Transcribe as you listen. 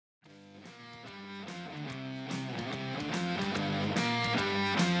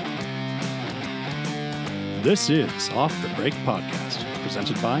This is Off the Break Podcast,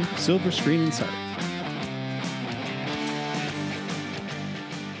 presented by Silver Screen Insider.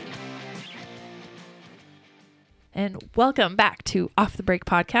 And welcome back to Off the Break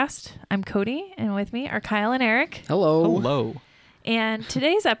Podcast. I'm Cody, and with me are Kyle and Eric. Hello. Hello. And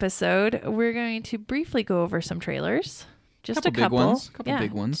today's episode, we're going to briefly go over some trailers. Just a Big couple. ones. Couple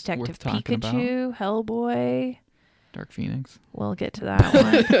big ones Detective worth talking Pikachu, Hellboy. Dark Phoenix. We'll get to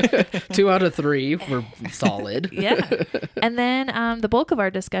that one. 2 out of 3 were solid. Yeah. And then the bulk of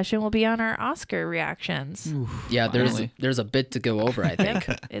our discussion will be on our Oscar reactions. Yeah, Finally. there's a bit to go over, I think.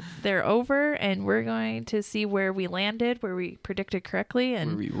 They're over, and we're going to see where we landed, where we predicted correctly.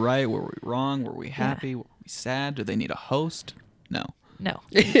 And Were we right? Were we wrong? Were we happy? Were we sad? Do they need a host? No. no.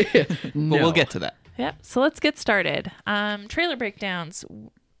 But we'll get to that. Yep. So let's get started. Trailer breakdowns.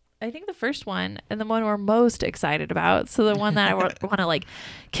 I think the first one and the one we're most excited about, so the one that I want to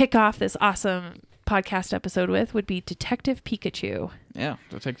kick off this awesome podcast episode with, would be Detective Pikachu. Yeah.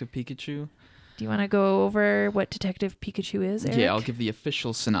 Detective Pikachu. Do you want to go over what Detective Pikachu is, Eric? Yeah, I'll give the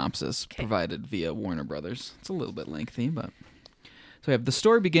official synopsis provided via Warner Brothers. It's a little bit lengthy, but... So we have the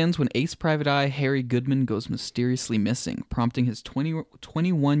story begins when ace private eye Harry Goodman goes mysteriously missing, prompting his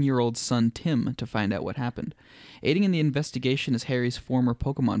 21-year-old son Tim to find out what happened. Aiding in the investigation is Harry's former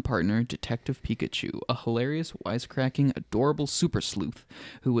Pokemon partner, Detective Pikachu, a hilarious, wisecracking, adorable super sleuth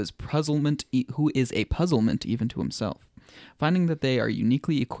who is a puzzlement even to himself. Finding that they are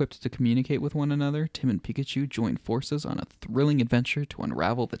uniquely equipped to communicate with one another, Tim and Pikachu join forces on a thrilling adventure to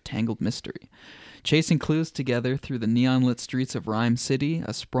unravel the tangled mystery. Chasing clues together through the neon-lit streets of Rhyme City,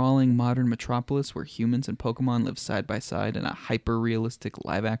 a sprawling modern metropolis where humans and Pokemon live side by side in a hyper-realistic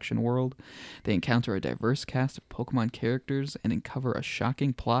live-action world, they encounter a diverse cast of Pokemon characters and uncover a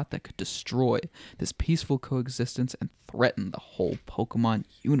shocking plot that could destroy this peaceful coexistence and threaten the whole Pokemon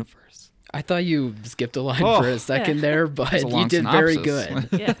universe. I thought you skipped a line for a second there, but It's a long you did very synopsis.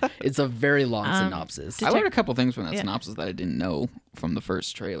 good. Yeah. It's a very long synopsis. I learned a couple things from that Yeah. synopsis that I didn't know from the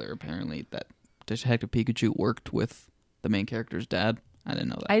first trailer, apparently, that Detective Pikachu worked with the main character's dad. I didn't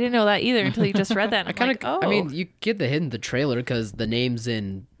know that. I didn't know that either until you just read that. And I mean, you get the hint in the trailer because the name's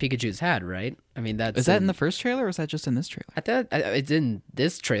in Pikachu's hat, right? I mean, Is that in the first trailer or is that just in this trailer? I thought it's in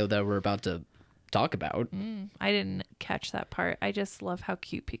this trailer that we're about to talk about. I didn't catch that part. I just love how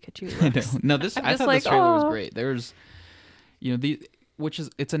cute Pikachu I looks. know. No, I just thought like, this trailer was "Aw." great. There's,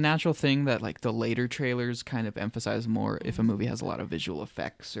 it's a natural thing that like the later trailers kind of emphasize more if a movie has a lot of visual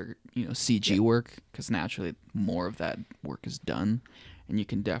effects or CG work, because naturally more of that work is done, and you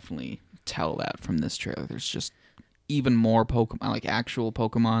can definitely tell that from this trailer. There's just even more Pokemon, like actual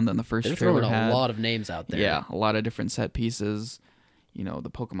Pokemon, than the first They're trailer throwing had. a lot of names out there. Yeah, a lot of different set pieces. The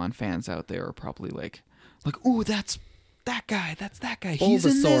Pokemon fans out there are probably like, ooh, that's that guy. That's that guy. He's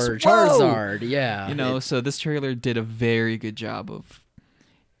in this. Bulbasaur, Whoa! Charizard, yeah. So this trailer did a very good job of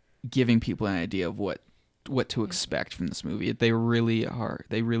giving people an idea of what to expect from this movie. They really are.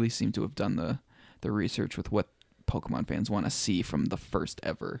 They really seem to have done the research with what Pokemon fans want to see from the first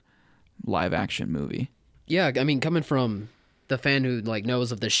ever live action movie. Yeah, I mean, coming from the fan who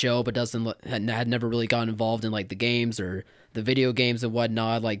knows of the show but had never really gotten involved in the games or the video games and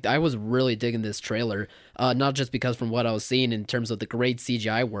whatnot, I was really digging this trailer. Not just because from what I was seeing in terms of the great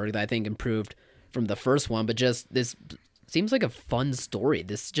CGI work that I think improved from the first one, but just this seems like a fun story.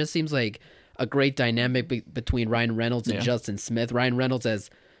 This just seems like a great dynamic between Ryan Reynolds and Justin Smith. Ryan Reynolds as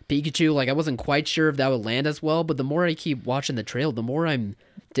Pikachu, I wasn't quite sure if that would land as well, but the more I keep watching the trailer, the more I'm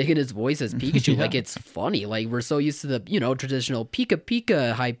digging his voice as Pikachu. Yeah. It's funny. We're so used to the, traditional Pika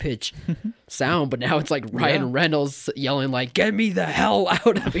Pika high pitch sound, but now it's Ryan Reynolds yelling get me the hell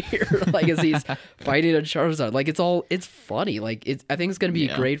out of here, as he's fighting a Charizard. It's funny. I think it's going to be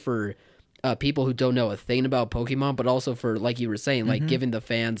great for people who don't know a thing about Pokemon, but also for, like you were saying, giving the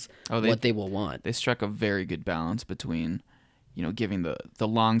fans what they will want. They struck a very good balance between, giving the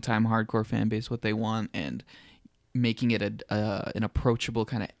longtime hardcore fan base what they want and making it an approachable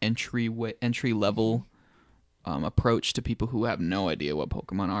kind of entry level approach to people who have no idea what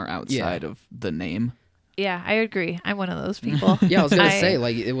Pokemon are outside of the name. Yeah, I agree. I'm one of those people. Yeah, I was gonna say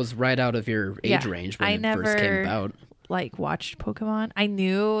it was right out of your age range when it first came about. Watched Pokemon. I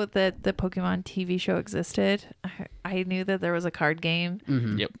knew that the Pokemon TV show existed. I knew that there was a card game.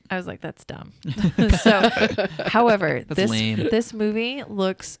 Mm-hmm. Yep. I was like, that's dumb. So, however, lame. this movie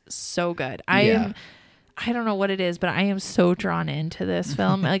looks so good. I don't know what it is, but I am so drawn into this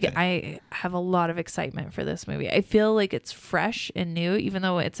film. I have a lot of excitement for this movie. I feel like it's fresh and new, even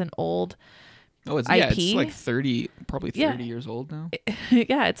though it's an old Oh, it's IP. it's like 30, probably 30 Yeah. years old now.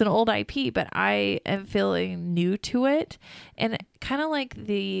 Yeah, it's an old IP, but I am feeling new to it, and kind of like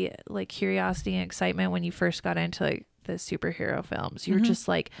the like curiosity and excitement when you first got into like the superhero films. You're just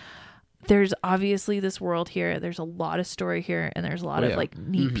like, there's obviously this world here. There's a lot of story here, and there's a lot of like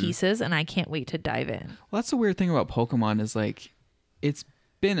neat pieces, and I can't wait to dive in. Well, that's the weird thing about Pokemon is like it's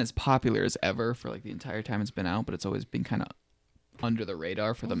been as popular as ever for like the entire time it's been out, but it's always been kind of under the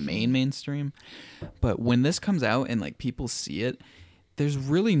radar for the mainstream. But when this comes out and like people see it, there's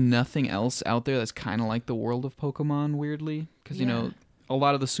really nothing else out there that's kind of like the world of Pokemon, weirdly, because you know a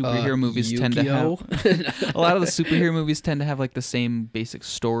lot of the superhero movies tend to have a lot of the superhero movies tend to have like the same basic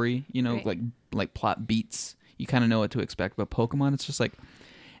story, you know, like plot beats. You kind of know what to expect, but Pokemon, it's just like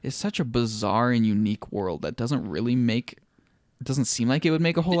it's such a bizarre and unique world that doesn't really make. It doesn't seem like it would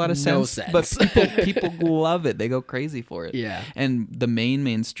make a whole lot of sense, but people love it. They go crazy for it. Yeah. And the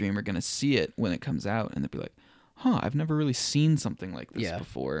mainstream are going to see it when it comes out, and they'll be like, huh, I've never really seen something like this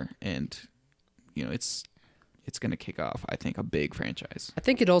before. And, you know, it's going to kick off, I think, a big franchise. I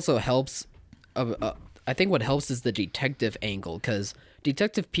think it also helps. I think what helps is the detective angle, because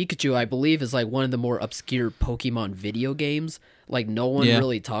Detective Pikachu, I believe, is like one of the more obscure Pokemon video games. Like, no one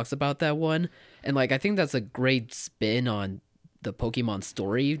really talks about that one. And, like, I think that's a great spin on the Pokemon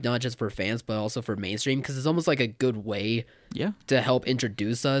story, not just for fans, but also for mainstream, because it's almost like a good way to help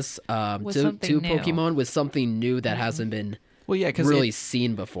introduce us to Pokemon with something new that hasn't been really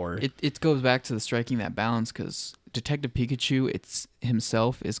seen before. It goes back to the striking that balance, because Detective Pikachu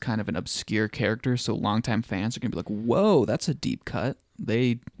himself is kind of an obscure character, so longtime fans are going to be like, whoa, that's a deep cut.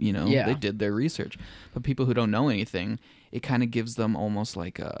 They did their research. But people who don't know anything, it kind of gives them almost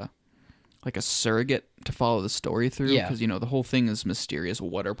like a surrogate to follow the story through, because you know the whole thing is mysterious.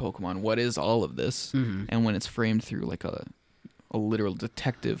 What are Pokemon? What is all of this? And when it's framed through like a literal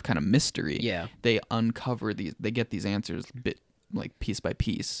detective kind of mystery, they uncover they get these answers piece by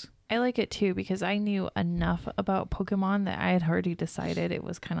piece. I like it too because I knew enough about Pokemon that I had already decided it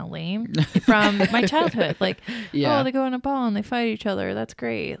was kind of lame from my childhood. Like, oh, they go in a ball and they fight each other. That's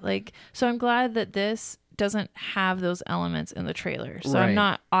great. Like, so I'm glad that this doesn't have those elements in the trailer, so I'm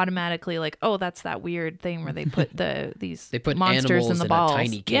not automatically like, oh, that's that weird thing where they put these monsters in the balls, a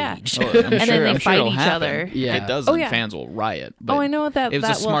tiny cage. and then they fight each other. It doesn't. Fans will riot. But I know that it was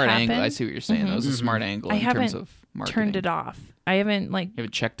that a smart will angle. happen. I see what you're saying. That was a smart angle in terms of marketing. Turned it off. I haven't You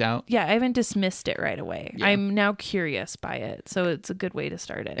haven't checked out. I haven't dismissed it right away. I'm now curious by it, so it's a good way to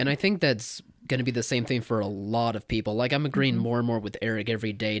start it. And I think that's going to be the same thing for a lot of people. Like, I'm agreeing more and more with Eric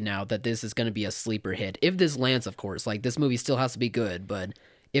every day now that this is going to be a sleeper hit. If this lands, of course, like, this movie still has to be good, but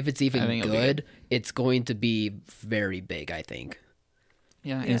if it's even good, it's going to be very big, I think.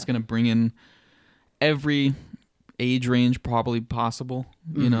 And it's going to bring in every age range probably possible.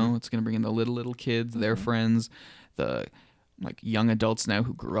 You know, it's going to bring in the little kids, their friends, the like young adults now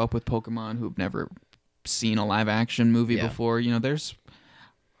who grew up with Pokemon, who've never seen a live action movie before. You know,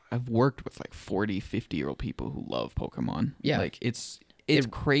 I've worked with like 40, 50-year-old people who love Pokemon. Yeah. Like it's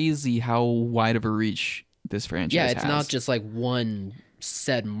crazy how wide of a reach this franchise has. Yeah, it's not just like one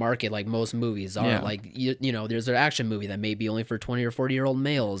set market like most movies are. Like, you know, there's an action movie that may be only for 20 or 40-year-old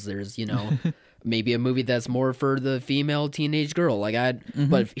males. There's, you know, maybe a movie that's more for the female teenage girl. Like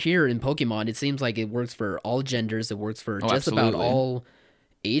but here in Pokemon, it seems like it works for all genders. It works for just about all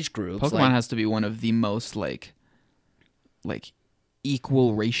age groups. Pokemon has to be one of the most like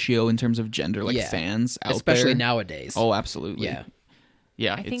equal ratio in terms of gender fans out especially there. Nowadays. Oh, absolutely.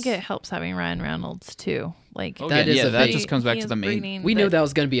 Yeah. I think it helps having Ryan Reynolds too. Like that just comes back to the main. We knew that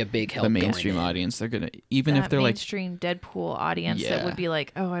was going to be a big help. The mainstream audience, they're gonna even if they're mainstream Deadpool audience that would be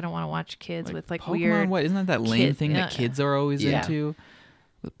like, oh, I don't want to watch kids with like Pokemon, weird. What isn't that lame thing that kids are always into?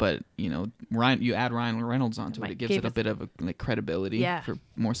 But you know, you add Ryan Reynolds onto it, it gives it a bit of a credibility for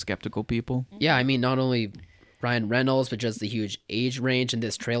more skeptical people. Yeah, I mean, not only Ryan Reynolds, but just the huge age range and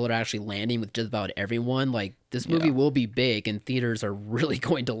this trailer actually landing with just about everyone. Like, this movie will be big, and theaters are really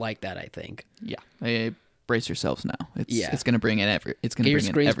going to like that, I think. Yeah. Brace yourselves now. It's going to bring in it's going to bring in everybody. Get your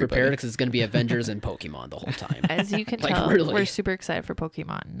screens prepared because it's going to be Avengers and Pokemon the whole time. As you can tell, we're super excited for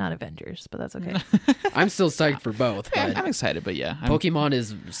Pokemon, not Avengers, but that's okay. I'm still psyched for both. But I'm excited, but Pokemon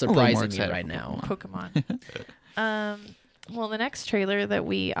is surprising me right now. Pokemon. Well, the next trailer that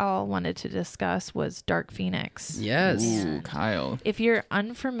we all wanted to discuss was Dark Phoenix. Yes. Ooh, Kyle. If you're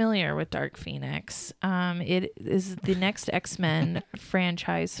unfamiliar with Dark Phoenix, it is the next X-Men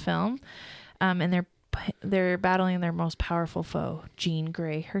franchise film, and they're battling their most powerful foe, Jean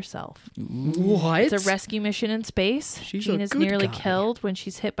Grey herself. What? It's a rescue mission in space. Jean is nearly killed when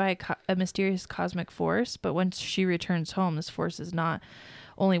she's hit by a mysterious cosmic force, but once she returns home, this force is not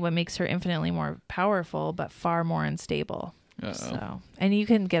only what makes her infinitely more powerful, but far more unstable. Uh-oh. So, and you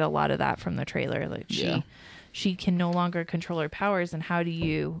can get a lot of that from the trailer. Like Yeah. she can no longer control her powers, and how do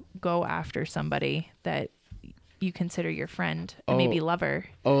you go after somebody that you consider your friend and maybe lover?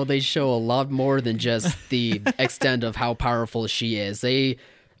 Oh, they show a lot more than just the extent of how powerful she is. They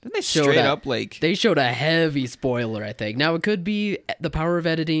Didn't they showed straight a- up like They showed a heavy spoiler, I think. Now, it could be the power of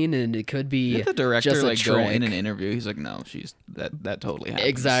editing, and it could be did the director just a like go trick. in an interview? He's like, no, she's that totally happens.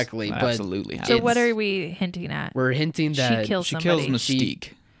 Exactly, That but absolutely happens. So It's- what are we hinting at? We're hinting that She kills she somebody. kills Mystique.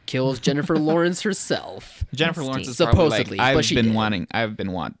 kills Jennifer Lawrence herself. Jennifer Mystique. Lawrence is probably Supposedly, like, but she did.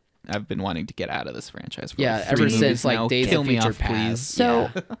 I've been wanting to get out of this franchise for Yeah, like 3 ever movies since like now. Days Kill of me Future off, Past. please. So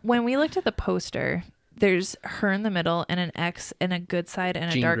Yeah. when we looked at the poster, there's her in the middle and an X and a good side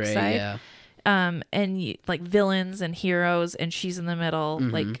and a Jean dark Grey, side. yeah. And like villains and heroes, and she's in the middle, Mm-hmm.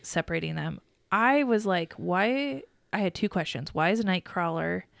 like separating them. I was like, why? I had 2 questions. Why is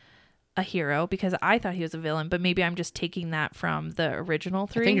Nightcrawler a hero? Because I thought he was a villain, but maybe I'm just taking that from the original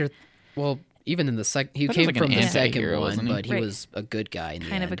 3. I think you're well. Even in the second, he But he came was like from an the second anti-hero, one, wasn't he? but he Right. was a good guy in the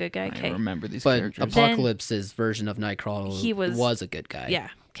kind of a end. good guy. I Okay. remember these But characters. Apocalypse's version of Nightcrawler He was- a good guy. Yeah.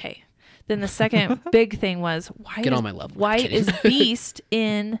 Okay. Then the second big thing was why Get is, on my level. why I'm kidding. is Beast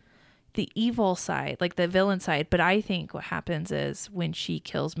in the evil side, like the villain side? But I think what happens is when she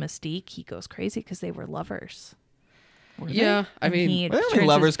kills Mystique, he goes crazy because they were lovers. Yeah, I And mean, he Were they turns only his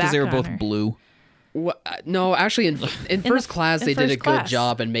lovers because they were back on both her. blue? no, actually, in first class, in they did a First good Class.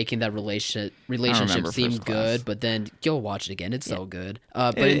 job in making that relationship remember seem First Class. good. But then you'll watch it again; it's so good.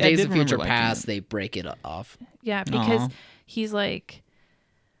 But I in Days did of remember Future liking Past, it. they break it off. Yeah, because Aw. he's like,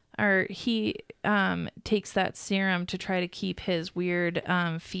 or he takes that serum to try to keep his weird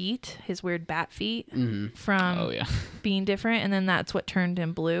feet, his weird bat feet, from Oh yeah. being different, and then that's what turned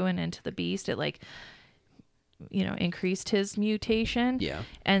him blue and into the Beast. It like, increased his mutation. Yeah.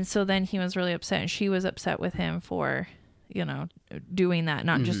 And so then he was really upset, and she was upset with him for, doing that,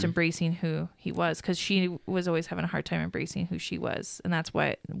 not just embracing who he was, because she was always having a hard time embracing who she was. And that's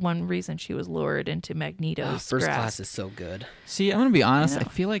why one reason she was lured into Magneto's First grasp. Class is so good. See, I'm gonna be honest. I I know.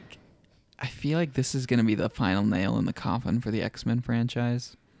 feel like this is gonna be the final nail in the coffin for the X-Men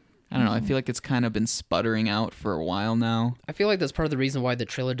franchise. I don't know. I feel like it's kind of been sputtering out for a while now. I feel like that's part of the reason why the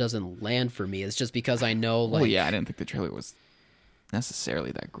trailer doesn't land for me. It's just because I know, like, Oh yeah, I didn't think the trailer was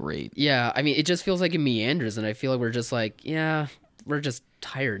necessarily that great. yeah, I mean, it just feels like it meanders, and I feel like we're just like, yeah, we're just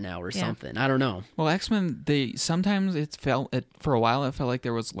tired now or Yeah. something. I don't know. Well, X-Men, they sometimes for a while it felt like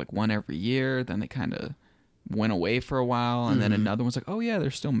there was like one every year. Then they kind of went away for a while, and then another one's like, oh yeah,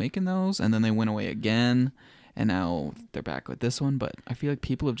 they're still making those, and then they went away again, and now they're back with this one. But I feel like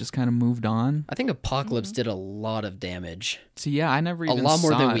people have just kind of moved on. I think Apocalypse did a lot of damage, So yeah, I never a even lot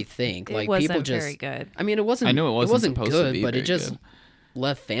more saw than it. we think. It Like wasn't people just, very good. I mean, it wasn't. I know it wasn't supposed to good, be but very it just good.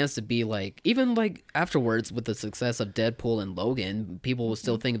 left fans to be like, even like afterwards with the success of Deadpool and Logan, people will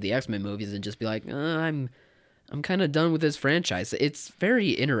still think of the X-Men movies and just be like, I'm kind of done with this franchise. It's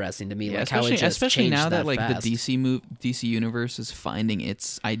very interesting to me, Yeah, like how it just especially changed now that like fast. the DC universe is finding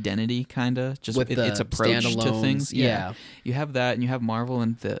its identity, kind of just With its the approach to standalones, things. yeah. You have that, and you have Marvel,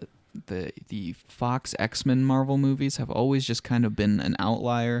 and the Fox X-Men Marvel movies have always just kind of been an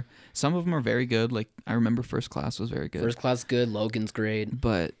outlier. Some of them are very good. Like I remember First Class was very good, First Class good, Logan's great.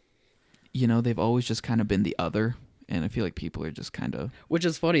 but they've always just kind of been the other. And I feel like people are just kind of Which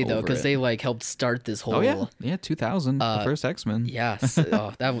is funny though, Over because it. they like helped start this whole. yeah 2000 the first X-Men. Yes.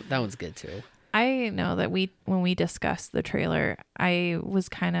 Oh, that one's good too. I know that when we discussed the trailer, I was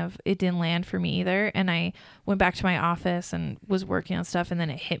it didn't land for me either. And I went back to my office and was working on stuff, and then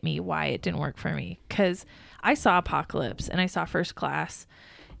it hit me why it didn't work for me. Because I saw Apocalypse and I saw First Class,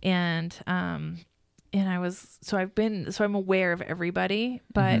 and I'm aware of everybody.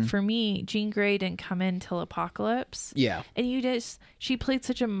 But for me, Jean Grey didn't come in till Apocalypse. Yeah. And she played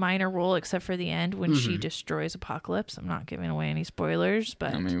such a minor role except for the end when she destroys Apocalypse. I'm not giving away any spoilers,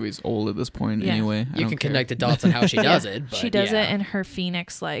 but I mean, he's old at this point Yeah. anyway. I You don't can care. connect the dots on how she does it. But she does yeah. it, and her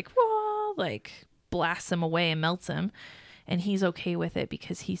Phoenix whoa, blasts him away and melts him, and he's okay with it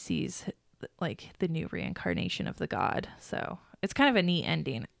because he sees the new reincarnation of the god. So it's kind of a neat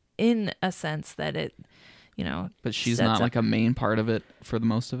ending in a sense that it, But she's sets not up- like a main part of it for the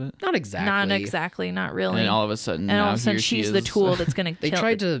most of it. Not exactly. not exactly, not really. And all of a sudden, And all now of a sudden, here she she's the is. tool that's going They to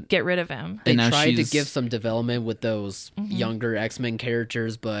tried to- get rid of him. They And now tried to she's- give some development with those younger X-Men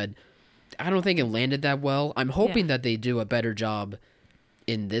characters, but I don't think it landed that well. I'm hoping that they do a better job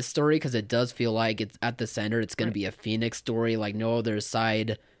in this story because it does feel like it's at the center. It's going to be a Phoenix story, like no other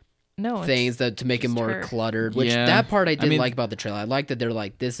side No, things that to make it just more her. cluttered. Which Yeah. that part I did mean- like about the trailer. I like that they're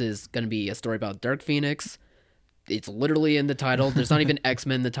like, this is going to be a story about Dark Phoenix, It's literally in the title. There's not even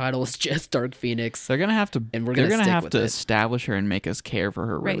X-Men in the title. It's just Dark Phoenix. They're gonna have to. And we're they're gonna gonna stick have with to it. establish her and make us care for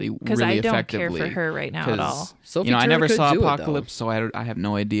her really, Because really I don't care effectively. for her right now at all. Sophie I Turner never could saw do it, though. Apocalypse, so I have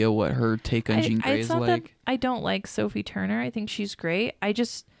no idea what her take on Jean Grey it's is not like. that I don't like Sophie Turner. I think she's great. I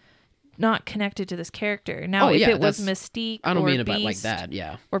just not connected to this character. Now, Oh, if yeah, it was that's- Mystique I don't or mean it like Beast that.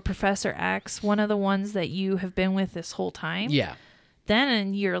 Yeah. or Professor X, one of the ones that you have been with this whole time, Yeah.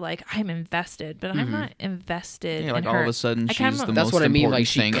 then you're like, I'm invested, but I'm not invested Yeah, like in all her. of a sudden I she's kinda- the That's most what I mean. important Like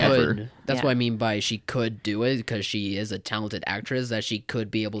she thing could. ever. That's Yeah. what I mean by she could do it because she is a talented actress that she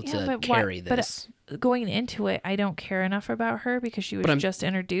could be able to carry this. But going into it, I don't care enough about her because she was But I'm- just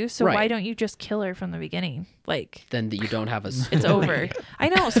introduced. So Right. why don't you just kill her from the beginning? Like, Then you don't have a. it's story. over. I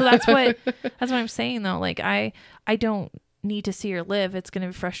know. So that's what I'm saying though. Like I don't need to see her live. It's going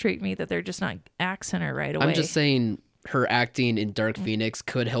to frustrate me that they're just not axing her right away. I'm just saying her acting in Dark Phoenix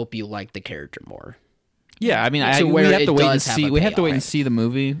could help you like the character more. Yeah, I mean, To we where have it to wait and does have see. a We have to wait and payoff. see the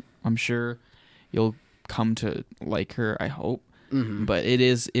movie. I'm sure you'll come to like her. I hope. Mm-hmm. But it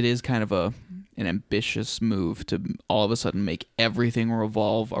is kind of an ambitious move to all of a sudden make everything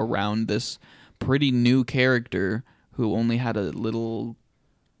revolve around this pretty new character who only had a little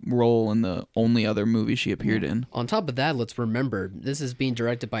role in the only other movie she appeared in. On top of that, let's remember this is being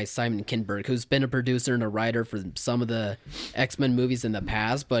directed by Simon Kinberg, who's been a producer and a writer for some of the X-Men movies in the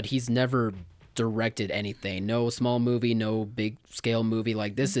past, but he's never directed anything. No small movie, no big scale movie.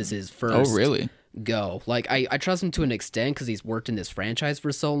 Like this is his first. Oh, really? Go. Like I trust him to an extent because he's worked in this franchise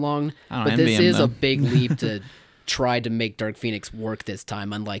for so long. I don't But envy this him, is though. a big leap to try to make Dark Phoenix work this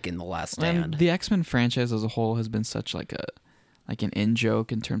time, unlike in The Last Stand. And the X-Men franchise as a whole has been such like an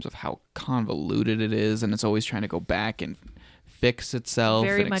in-joke in terms of how convoluted it is, and it's always trying to go back and fix itself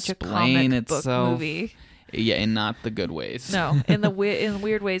very and much a explain comic book itself. movie. Yeah, in not the good ways. No, in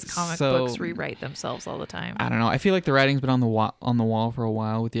weird ways, comic So- books rewrite themselves all the time. I don't know. I feel like the writing's been on the wall for a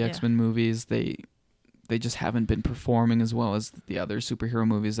while with the Yeah. X-Men movies. They just haven't been performing as well as the other superhero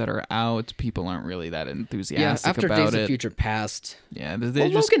movies that are out. People aren't really that yeah, enthusiastic after about Days it. of Future Past, Yeah, they well,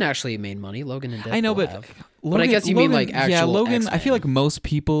 just Logan actually made money. Logan and Deadpool I know, but have. Logan, I guess you mean, like, actual yeah, Logan. X-Men. I feel like most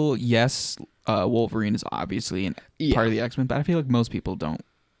people, yes, Wolverine is obviously Yeah. part of the X-Men, but I feel like most people don't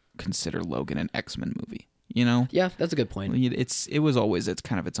consider Logan an X-Men movie. You know, Yeah, that's a good point. it was always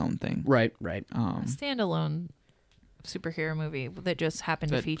kind of its own thing. Right. A standalone superhero movie that just happened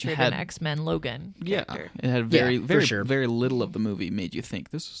to That feature had- an X-Men Logan Yeah, character. it had very, for very, sure. very little of the movie made you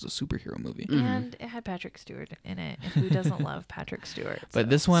think this was a superhero movie. And it had Patrick Stewart in it. And who doesn't love Patrick Stewart? But So,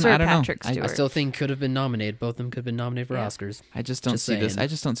 this one, Sir I don't know. Patrick I Stewart. I still think could have been nominated. Both of them could have been nominated for Yeah. Oscars. I just don't Just see this. saying. I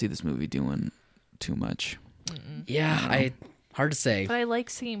just don't see this movie doing too much. Yeah, hard to say. But I like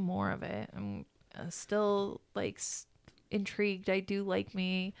seeing more of it. I'm still like intrigued. I do like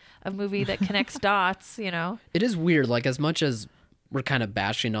me a movie that connects dots. You know. It is weird. Like as much as we're kind of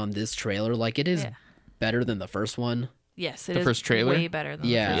bashing on this trailer, like it is Yeah. better than the first one. Yes, it The is first trailer? way better than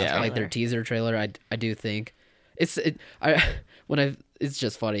Yeah, the first like their trailer. teaser trailer. I do think it's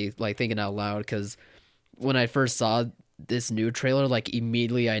just funny like thinking out loud because when I first saw this new trailer, like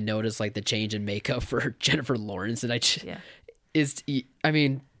immediately I noticed like the change in makeup for Jennifer Lawrence, and Yeah. I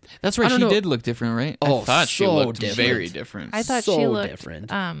mean, That's I right. don't She know. did look different, right? Oh, I thought she so looked different. very different. I thought so she looked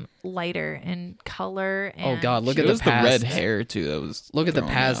different. lighter in color. Oh, And God, look it at the was the red past- hair too. That was look at the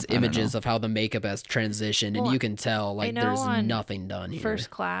throwing me past off. I don't images know. of how the makeup has transitioned, and Well, you can tell like know there's on nothing done here.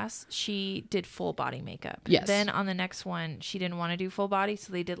 First Class, she did full body makeup. Yes. Then on the next one, she didn't want to do full body,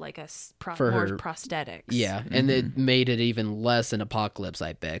 so they did like a For more her- prosthetics. Yeah, and it made it even less in Apocalypse,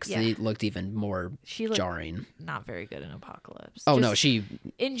 I bet, 'cause Yeah. it looked even more She looked jarring. not very good in Apocalypse. Oh no, Just she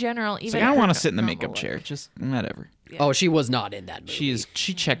in general, It's even like, I don't her want to sit in the normal makeup look. chair. Just whatever. oh she was not in that movie.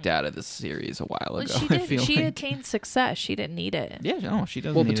 She checked out of this series a while Well, ago. she I did. feel She like. attained success. She didn't need it. Yeah, no, she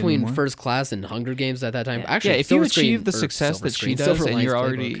doesn't. well need it between anymore. First Class and Hunger Games at that time. Yeah. Actually, Yeah, if you Silver Screen- achieve the or success Silver that she Screen, does, Silver and Linings you're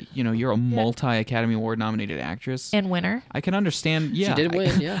Playbook. already, you're a multi Academy Award nominated actress. And winner. I can understand. Yeah, did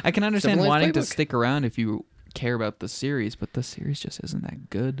win, yeah. I can understand Silver Linings wanting to Playbook. stick around if you care about the series, but the series just isn't that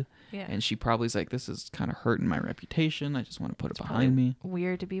good. Yeah. And she probably's like, this is kind of hurting my reputation. I just want to put it Probably behind me.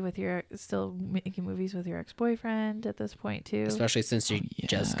 Weird to be with your still making movies with your ex-boyfriend at this point too. especially since she yeah.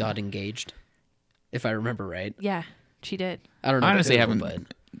 just got engaged, if I remember right. Yeah, she did. I don't know. Honestly, I the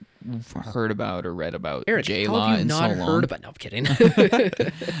haven't but heard about or read about Eric, J how Law have you in not so heard long. about? No, I'm kidding.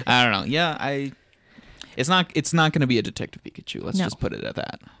 I don't know. Yeah, it's not going to be a Detective Pikachu. Let's No. just put it at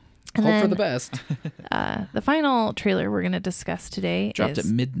that. And Hope for then, the best. the final trailer we're going to discuss today Dropped is at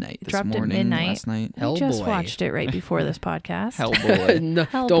midnight this dropped at morning, midnight. last night. I just Hellboy. watched it right before this podcast. Hellboy. No,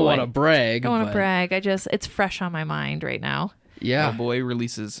 Hellboy. don't want to brag. Don't want to but brag. It's fresh on my mind right now. Yeah. Hellboy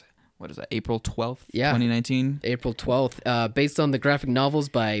releases what is that? April 12th, Yeah. 2019. April 12th, based on the graphic novels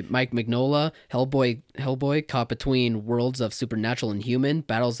by Mike Mignola. Hellboy, caught between worlds of supernatural and human,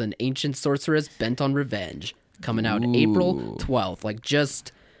 battles an ancient sorceress bent on revenge. Coming out April 12th, like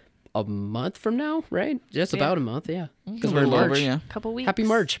just a month from now, right? Just about a month, yeah. Because we're in little March. over, yeah. Couple weeks. Happy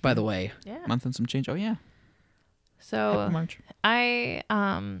March, by the way. Yeah. Month and some change. Oh yeah. So Happy March. I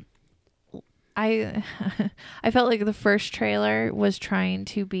I felt like the first trailer was trying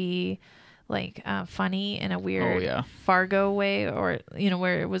to be like funny in a weird Fargo way, or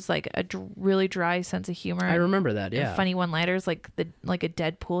where it was like a really dry sense of humor. I remember that, and yeah. funny one-liners, like a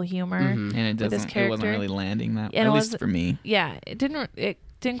Deadpool humor. And it with his it wasn't character. really landing that. And At it least was- for me. Yeah, it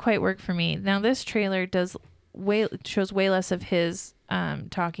didn't quite work for me. Now this trailer shows way less of his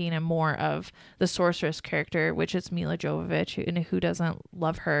talking and more of the sorceress character, which is Mila Jovovich, and who doesn't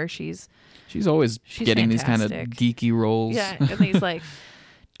love her? She's She's getting these kind of fantastic. geeky roles. Yeah, and these like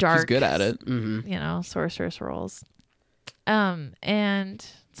dark, She's good at it. sorceress roles. And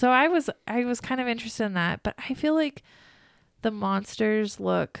so I was kind of interested in that, but I feel like the monsters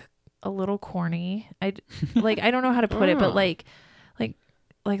look a little corny. I don't know how to put it, but like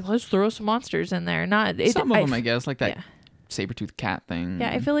let's throw some monsters in there. Some of them, I guess, like that yeah. saber-toothed cat thing. Yeah,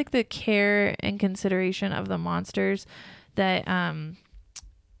 I feel like the care and consideration of the monsters that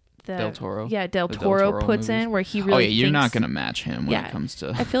Del Toro. Yeah, Del The Del Toro Toro puts movies. in, where he really you're not thinks- going to match him when it comes to...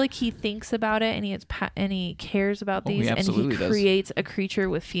 I feel like he thinks about it, and he cares about he these, and he absolutely does. creates a creature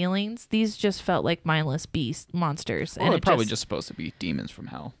with feelings. These just felt like mindless beast monsters, Well, and they're it probably just supposed to be demons from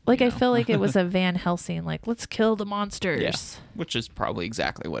hell. like you I know? felt like it was a Van Helsing, like let's kill the monsters. Yeah, which is probably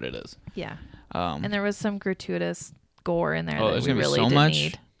exactly what it is. Yeah. Um, And there was some gratuitous gore in there oh, that there's we going to be really so didn't much?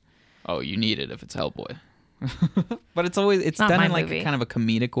 need. Oh, you need it if it's Hellboy. But it's Not done my in like movie. kind of a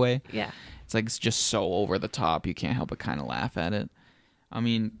comedic way. Yeah. It's just so over the top, you can't help but kind of laugh at it. I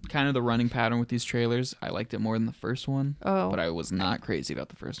mean, kind of the running pattern with these trailers, I liked it more than the first one. Oh. But I was not crazy about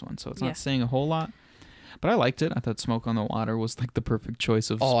the first one, so it's Yeah. not saying a whole lot. But I liked it. I thought Smoke on the Water was like the perfect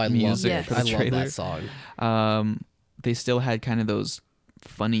choice of Oh, I love music Yes. for the I love trailer. that song. They still had kind of those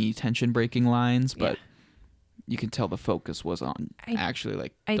funny tension-breaking lines, but you can tell the focus was on actually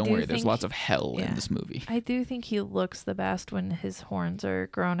like, I don't do worry, there's think- lots of hell yeah. in this movie. I do think he looks the best when his horns are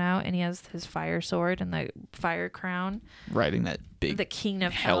grown out and he has his fire sword and the fire crown. Riding that big The king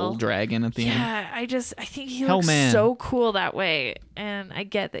of hell hell. dragon at the end. Yeah, I think he Hell looks man. so cool that way. And I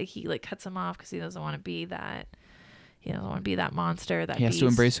get that he like cuts him off because he doesn't want to be that. He doesn't want to be that monster. That He has to beast.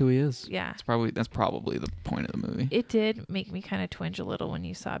 embrace who he is. Yeah. That's probably the point of the movie. It did make me kind of twinge a little when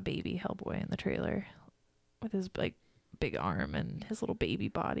you saw baby Hellboy in the trailer with his like big arm and his little baby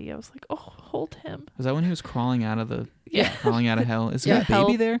body. I was like, oh, hold him. Was that when he was crawling out of Yeah. crawling out of hell? Is Yeah, there a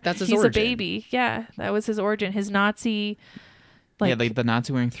baby there? That's his He's origin. a baby. Yeah, that was his origin. His Nazi, Yeah, like the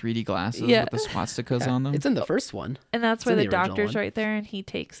Nazi wearing 3D glasses Yeah. with the swastikas Yeah, on them. It's in the first one. and that's It's where in the, the original doctor's one. right there, and he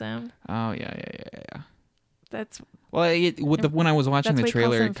takes him. Oh yeah. That's Well, when I was watching That's the why he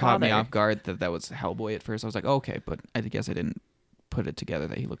calls trailer, him it caught me father. off guard that was Hellboy at first. I was like, okay, but I guess I didn't put it together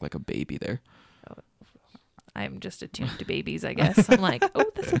that he looked like a baby there. I'm just attuned to babies, I guess. I'm like, oh,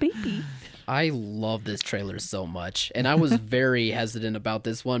 that's a baby. I love this trailer so much, and I was very hesitant about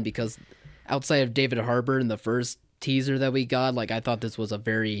this one because outside of David Harbour in the first teaser that we got, like I thought this was a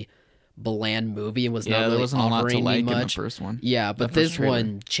very bland movie and was Yeah, not there really wasn't a lot to offering like me in the much. first one. Yeah, but That first this trailer.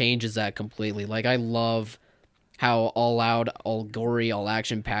 one changes that completely. Like I love how all out, all gory, all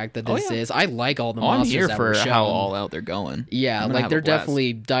action packed that this yeah. is. I like all the Oh, I'm monsters here that for were shown. how all out they're going. Yeah, I'm gonna like have they're a blast.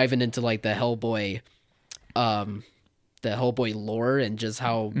 definitely diving into like the Hellboy lore and just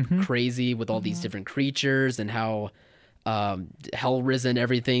how Mm-hmm. crazy with all these different creatures and how hell risen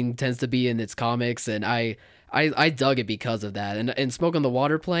everything tends to be in its comics, and I dug it because of that. And Smoke on the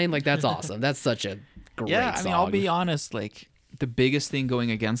Water playing, like that's awesome. That's such a great Yeah, I song. mean, I'll be honest. Like the biggest thing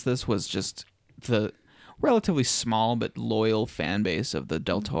going against this was just the relatively small but loyal fan base of the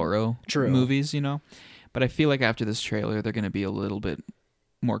Del Toro True. movies. But I feel like after this trailer, they're going to be a little bit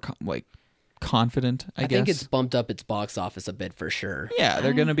more confident. I guess think it's bumped up its box office a bit for sure. Yeah,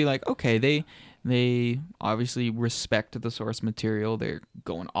 they're gonna be like, okay, they obviously respect the source material. They're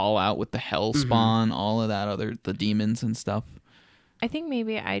going all out with the hell spawn, all of that the demons and stuff. I think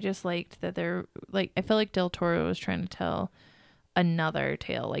maybe I just liked that they're like, I feel like Del Toro was trying to tell another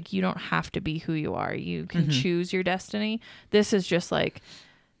tale. Like, you don't have to be who you are. You can choose your destiny. This is just like,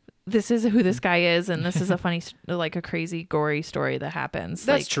 this is who this guy is, and this is a funny, like a crazy, gory story that happens.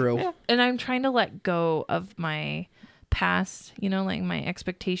 That's Like, true. yeah. And I'm trying to let go of my past, like my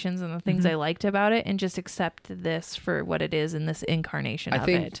expectations and the things I liked about it, and just accept this for what it is in this incarnation of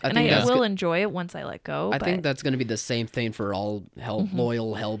it. And I will enjoy it once I let go. I think that's going to be the same thing for all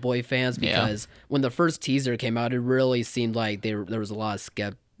loyal Hellboy fans, because when the first teaser came out, it really seemed like there was a lot of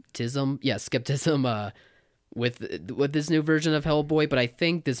skepticism with this new version of Hellboy, but I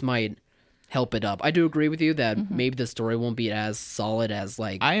think this might help it up. I do agree with you that maybe the story won't be as solid as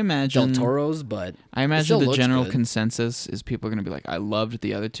I imagine Del Toro's, but I imagine the general consensus is people are going to be like, I loved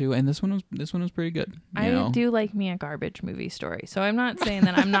the other two, and this one was pretty good. I do like me a garbage movie story, so I'm not saying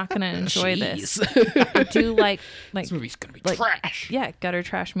that I'm not going to enjoy this. I do like this movie's going to be trash. Yeah, gutter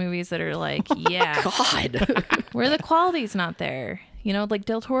trash movies that are like, yeah, God, where the quality's not there. Like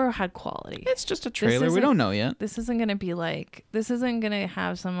Del Toro had quality. It's just a trailer. We don't know yet. This isn't going to be like, this isn't going to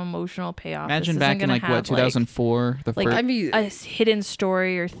have some emotional payoff. Imagine back in 2004, the first. I mean, a hidden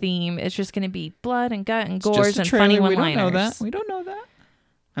story or theme. It's just going to be blood and gut and gores and funny one-liners. We don't know that.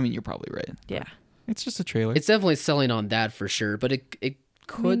 I mean, you're probably right. Yeah. It's just a trailer. It's definitely selling on that for sure, but it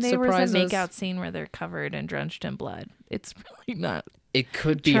could surprise us. There was a makeout scene where they're covered and drenched in blood. It's really not. It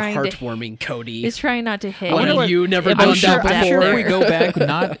could be heartwarming, Cody. It's trying not to hit. What have you never done that before? I'm sure if we go back,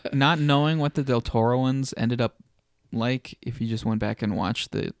 not knowing what the Del Toro ones ended up like, if you just went back and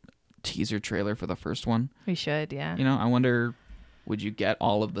watched the teaser trailer for the first one. We should, yeah. I wonder, would you get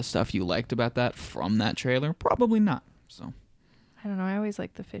all of the stuff you liked about that from that trailer? Probably not. So I don't know. I always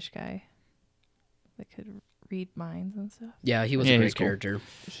liked the fish guy that could read minds and stuff. Yeah, he was a great character.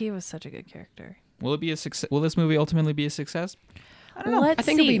 He was such a good character. Will it be a success? Will this movie ultimately be a success? I don't know. I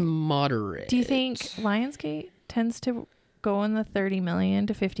think it'll be moderate. Do you think Lionsgate tends to go in the 30 million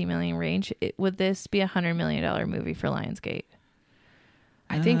to 50 million range? Would this be $100 million movie for Lionsgate?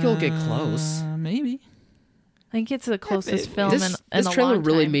 I think you'll get close. Maybe. I think it's the closest film in a long time. This trailer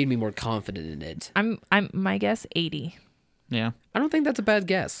really made me more confident in it. I'm my guess 80. Yeah. I don't think that's a bad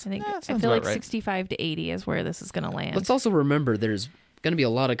guess. I feel like 65 to 80 is where this is going to land. Let's also remember there's going to be a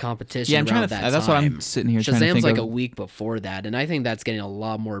lot of competition. Yeah, I'm trying to. That's what I'm sitting here trying to think Shazam's like of. a week before that, and I think that's getting a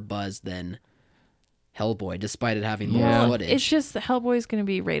lot more buzz than Hellboy, despite it having more footage. It's just that Hellboy's going to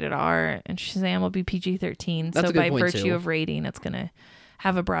be rated R, and Shazam will be PG-13. So by virtue of rating, it's going to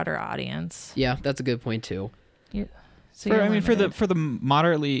have a broader audience. Yeah, that's a good point too. For the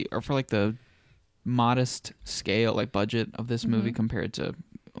moderately, or for like the modest scale, like budget of this movie compared to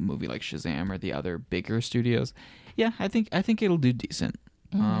a movie like Shazam or the other bigger studios. Yeah, I think it'll do decent.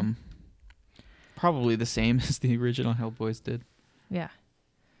 Probably the same as the original Hellboys did. Yeah.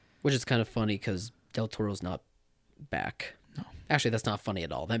 Which is kind of funny because Del Toro's not back. No. Actually, that's not funny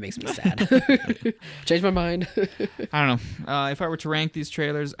at all. That makes me sad. Changed my mind. I don't know. If I were to rank these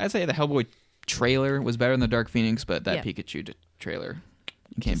trailers, I'd say the Hellboy trailer was better than the Dark Phoenix, but that Pikachu trailer,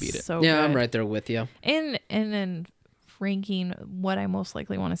 you can't beat it. So good. I'm right there with you. And then ranking what I most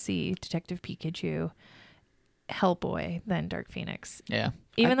likely want to see, Detective Pikachu, Hellboy, then Dark Phoenix. Yeah.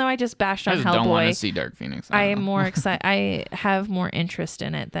 Even though I just bashed on Hellboy, I don't want to see Dark Phoenix. I am more excited. I have more interest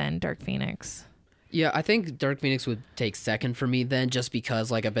in it than Dark Phoenix. Yeah, I think Dark Phoenix would take second for me then, just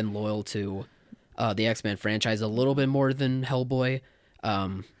because I've been loyal to the X-Men franchise a little bit more than Hellboy.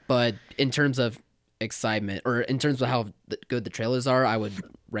 But in terms of excitement, or in terms of how good the trailers are, I would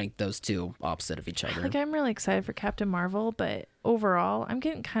rank those two opposite of each other. I'm really excited for Captain Marvel, but overall, I'm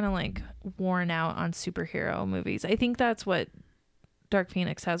getting kind of worn out on superhero movies. I think that's what Dark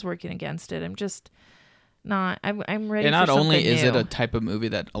Phoenix has working against it. I'm just not. I'm ready. And not for only is it a type of movie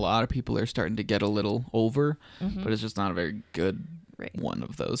that a lot of people are starting to get a little over, but it's just not a very good one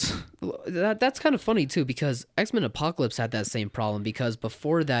of those. That's kind of funny too, because X-Men Apocalypse had that same problem, because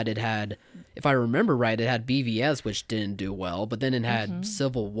before that it had, if I remember right, it had BVS, which didn't do well, but then it had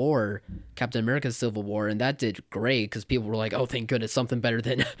Civil War, Captain America's Civil War, and that did great because people were like, oh, thank goodness, something better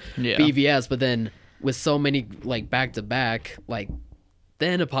than BVS. But then with so many back to back,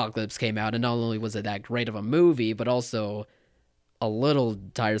 then Apocalypse came out, and not only was it that great of a movie, but also a little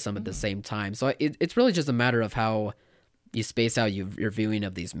tiresome at the same time. So it's really just a matter of how you space out your viewing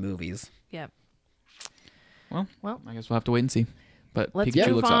of these movies. Yep. Well, I guess we'll have to wait and see. But let's Pikachu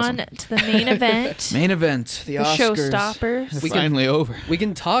move looks on awesome. to the main event. Main event. The Oscars. Showstoppers. It's finally over. We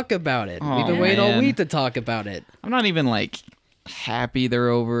can talk about it. Oh, we've been waiting all week to talk about it. I'm not even happy they're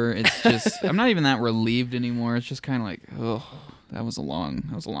over. It's just I'm not even that relieved anymore. It's just kind of oh, that was a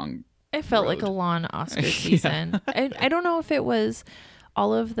long. It felt road. like a long Oscar season. I don't know if it was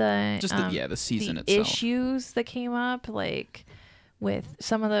all of the just the season the itself, issues that came up, with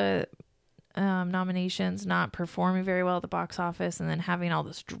some of the nominations, not performing very well at the box office, and then having all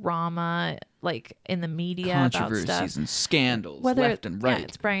this drama like in the media about Controversies stuff. and scandals Whether left and right. yeah,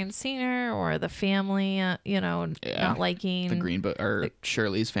 it's Brian Singer or the family, not liking the Green Book or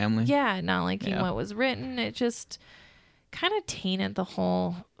Shirley's family. not liking what was written. It just kind of tainted the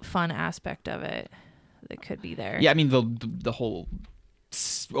whole fun aspect of it that could be there. Yeah, I mean the whole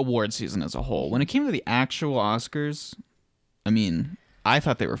award season as a whole. When it came to the actual Oscars, I mean, I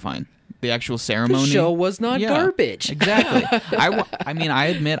thought they were fine. The actual ceremony. The show was not garbage. Exactly. I mean, I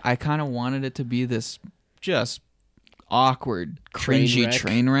admit I kind of wanted it to be this just awkward, cringy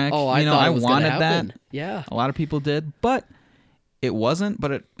train wreck. Oh, I thought it was wanted gonna happen. that. Yeah. A lot of people did, but it wasn't.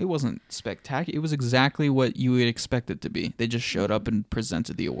 But it wasn't spectacular. It was exactly what you would expect it to be. They just showed up and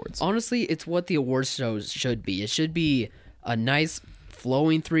presented the awards. Honestly, it's what the awards shows should be. It should be a nice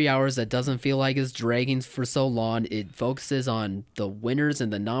flowing 3 hours that doesn't feel like it's dragging for so long. It focuses on the winners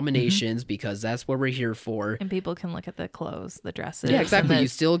and the nominations because that's what we're here for. And people can look at the clothes, the dresses. Yeah, exactly. and the You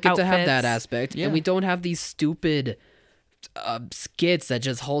still get to have that outfits. aspect. Yeah. And we don't have these stupid skits that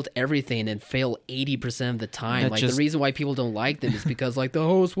just hold everything and fail 80% of the time. That Like just- the reason why people don't like them is because like the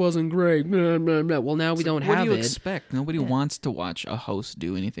host wasn't great. Blah, blah, blah. Well, now we don't What have do you it. expect? Nobody wants to watch a host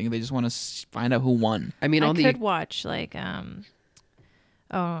do anything. They just want to find out who won. I mean, I on could the watch like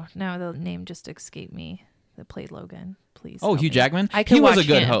oh, now the name just escaped me. That played Logan. Please. Oh, help Hugh me. Jackman. I could He was a watch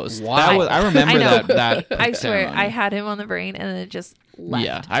good him. host. Wow. That was, I remember I know. that. I swear, ceremony. I had him on the brain, and it just left.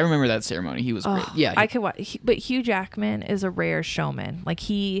 Yeah, I remember that ceremony. He was great. Oh, Yeah. I could watch. But Hugh Jackman is a rare showman. Like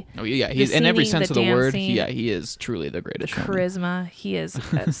he, Oh yeah, the he's in every singing, sense the of the word. dancing, He is truly the greatest showman. charisma. He is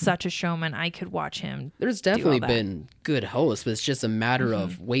such a showman. I could watch him. There's do all definitely that. been good hosts, but it's just a matter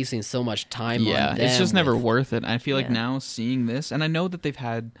of wasting so much time Yeah, on them. it's just never with- worth it. I feel like Yeah. now seeing this, and I know that they've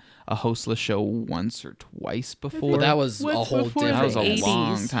had a hostless show once or twice before. Well, that was a whole before different. That was a 80s.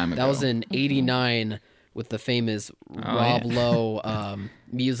 long time ago. That was in '89 with the famous Rob Lowe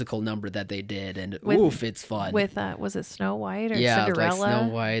musical number that they did, and With- it's fun. With was it Snow White or yeah, like Cinderella? Snow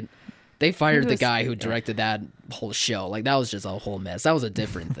White. They fired it the was- guy who directed that whole show. Like that was just a whole mess. That was a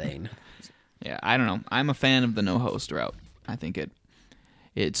different thing. Yeah, I don't know. I'm a fan of the no host route. I think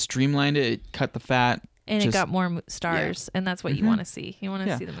it streamlined it, it cut the fat, And it just- got more stars, and that's what you want to see. You want to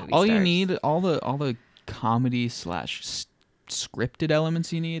yeah. see the movie. All you stars. need, all the comedy / scripted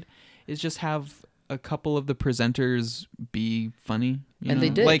elements you need, is just have a couple of the presenters be funny. You And know? they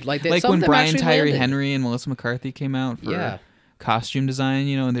did. like Like, they- like some when of them Brian actually Tyree landed. Henry and Melissa McCarthy came out for Yeah. costume design.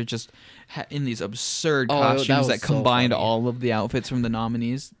 And they're just in these absurd Oh, that costumes was that so combined funny. all of the outfits from the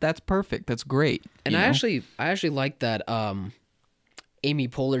nominees. That's perfect. That's great. And you I know? actually like that Amy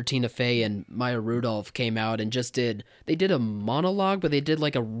Poehler, Tina Fey, and Maya Rudolph came out and they did a monologue, but they did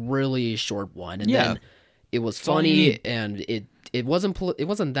like a really short one. And Yeah. then it was all you funny need. and it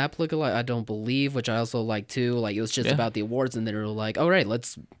wasn't that political, I don't believe, which I also like too. Like it was just Yeah. about the awards, and they were like, all right,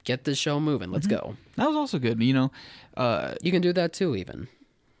 let's get this show moving. Let's go. that was also good. You know, You can do that too, even.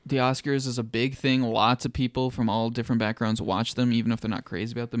 the Oscars is a big thing. Lots of people from all different backgrounds watch them, even if they're not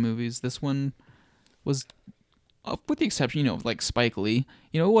crazy about the movies. This one was, with the exception, of like Spike Lee,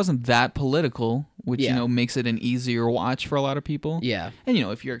 it wasn't that political, which, Yeah. makes it an easier watch for a lot of people. Yeah. And,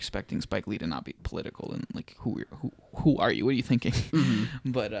 if you're expecting Spike Lee to not be political, and like, who are you? What are you thinking?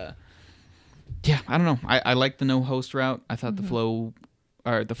 But, yeah, I don't know. I like the no host route. I thought the flow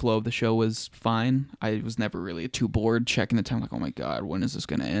of the show was fine. I was never really too bored checking the time. Like, oh my god, when is this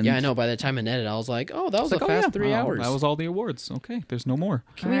going to end? Yeah, I know. By the time it ended, I was like, oh, that was It's a like, oh, fast yeah, 3 well, hours. That was all the awards. Okay, there's no more.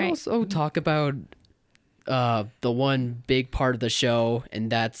 Can we All right. also talk about the one big part of the show,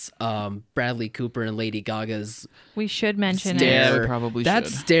 and that's Bradley Cooper and Lady Gaga's We should mention stare. it. Yeah, we probably that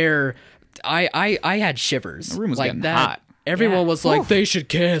should. stare. I had shivers. The room was like getting that. hot. Everyone Yeah. was like, they should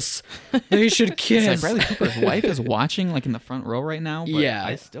kiss. They should It's kiss. like Bradley Cooper's wife is watching, like in the front row right now. But Yeah.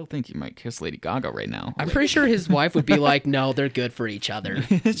 I still think he might kiss Lady Gaga right now. I'm pretty sure his wife would be like, no, they're good for each other.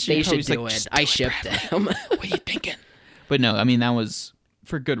 They should probably's do like, it. "Just I do it, shipped them. What are you thinking? But no, I mean that was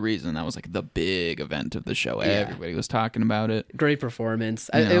for good reason. That was like the big event of the show. Everybody was talking about it. Great performance.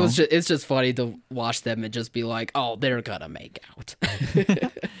 You know. It's just funny to watch them and just be like, oh, they're gonna make out.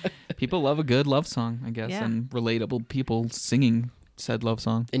 People love a good love song, I guess, Yeah. and relatable people singing said love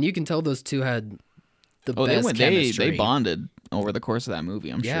song. And you can tell those two had the Oh, best they chemistry. bonded over the course of that movie.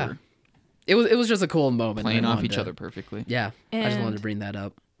 I'm Yeah. sure, It was just a cool moment. playing I off wanted each to- other perfectly. Yeah, I just wanted And- to bring that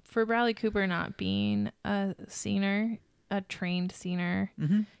up. For Bradley Cooper not being a singer, a trained singer,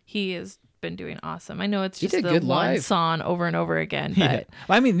 he has been doing awesome. I know it's He just did the good one live. song over and over again, Yeah. but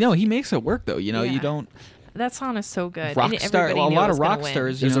Well, I mean, no, he makes it work though. You Yeah. don't that song is so good. rock And star. everybody A knew lot it of was gonna rock win.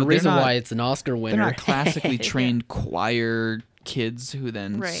 stars. There's a they're reason not- why it's an Oscar They're winner. not classically trained choir kids who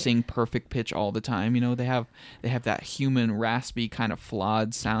then Right. sing perfect pitch all the time. You know, they have that human raspy kind of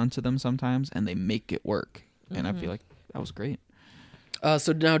flawed sound to them sometimes, and they make it work. And I feel like that was great.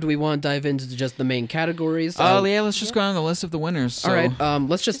 So now do we want to dive into just the main categories? Oh yeah, let's just go on the list of the winners. So, All right.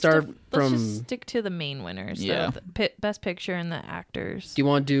 Let's just start Let's from. just stick to the main winners. Yeah. The best picture and the actors. Do you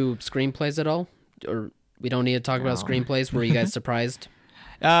want to do screenplays at all, or we don't need to talk about No. screenplays? Were you guys surprised?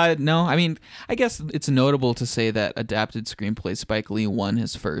 No, I mean, I guess it's notable to say that adapted screenplay Spike Lee won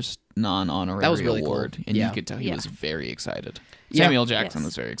his first non-honorary That was really cool. award, and Yeah. you could tell he Yeah. was very excited. Yeah. Samuel Jackson Yes.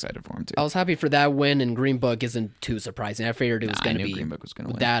 was very excited for him too. I was happy for that win, and Green Book isn't too surprising. I figured it was I going to knew be Green Book was going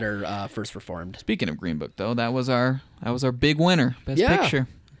to win. that or First Reformed. Speaking of Green Book, though, that was our big winner, Best Yeah. Picture.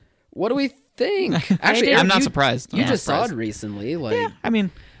 What do we think? Actually, I'm Eric, not you- surprised. You I'm not just saw it surprised. recently. Like, I mean,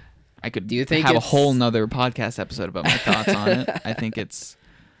 I could Do you think have a it's- whole nother podcast episode about my thoughts on it. I think it's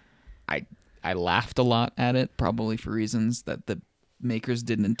I laughed a lot at it, probably for reasons that the makers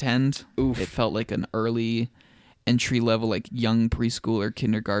didn't intend. Oof. It felt like an early entry level, like young preschooler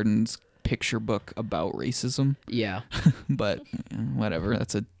kindergarten's picture book about racism. yeah. But whatever,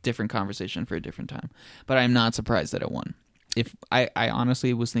 that's a different conversation for a different time. But I'm not surprised that it won. If I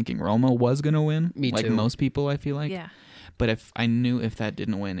honestly was thinking Roma was gonna win, Me like too. most people, I feel like. Yeah. But if I knew if that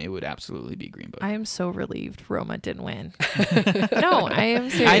didn't win, it would absolutely be Green Book. I am so relieved Roma didn't win. No, I am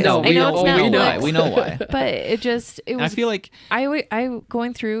serious. I know. I know it's we know Netflix, why. We know why. but it I was. feel like I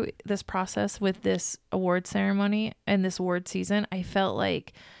going through this process with this award ceremony and this award season, I felt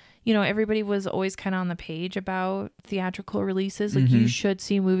like, everybody was always kind of on the page about theatrical releases. Like, you should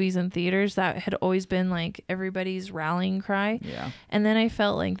see movies in theaters. That had always been like everybody's rallying cry. yeah. And then I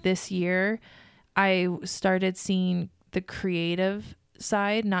felt like this year I started seeing the creative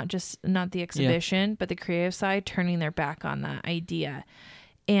side, not the exhibition, but the creative side turning their back on that idea.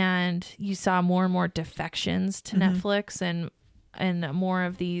 And you saw more and more defections to Netflix and more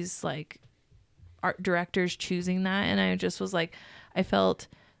of these like art directors choosing that. And I just was like, I felt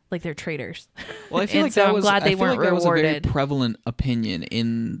like they're traitors. Well, I feel And like so that I'm was. glad they I feel weren't like that was a very rewarded. prevalent opinion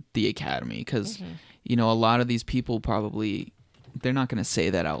in the Academy because, a lot of these people probably. They're not going to say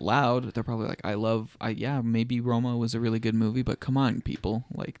that out loud. They're probably like, maybe Roma was a really good movie, but come on, people.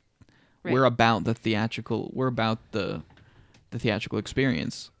 Like, Right. we're about the theatrical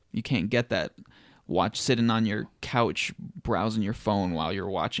experience. You can't get that sitting on your couch browsing your phone while you're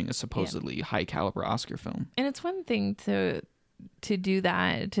watching a supposedly high caliber Oscar film. And it's one thing to do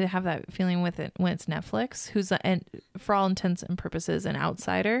that, to have that feeling with it when it's Netflix, who's and for all intents and purposes an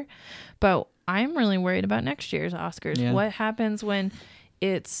outsider. But I'm really worried about next year's Oscars. Yeah. What happens when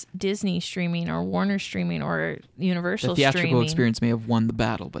it's Disney streaming or Warner streaming or Universal The theatrical streaming? experience may have won the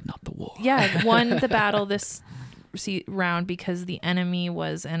battle, but not the war. Yeah, it won the battle this round because the enemy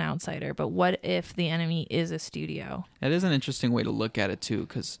was an outsider. But what if the enemy is a studio? That is an interesting way to look at it too,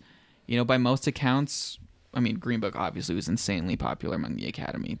 because, by most accounts, I mean, Green Book obviously was insanely popular among the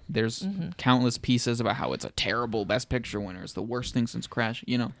Academy. There's countless pieces about how it's a terrible Best Picture winner. It's the worst thing since Crash.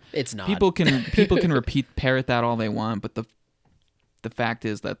 It's not. People can parrot that all they want, but the fact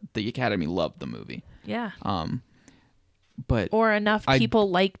is that the Academy loved the movie. Yeah. But Or enough I- people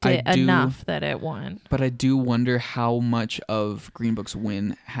liked I it do- enough that it won. I do wonder how much of Green Book's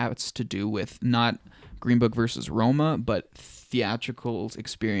win has to do with not Green Book versus Roma, but theatrical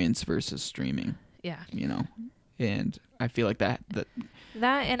experience versus streaming. Yeah. And I feel like that That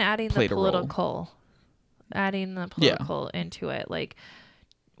and adding the played a role. political into it. Like,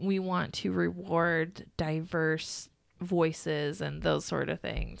 we want to reward diverse voices and those sort of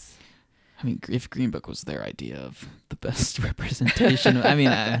things. I mean, if Green Book was their idea of the best representation, I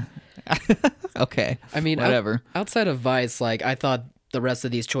mean, okay. I mean, whatever. Outside of Vice, like, I thought the rest of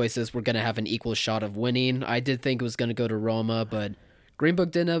these choices were going to have an equal shot of winning. I did think it was going to go to Roma, but Green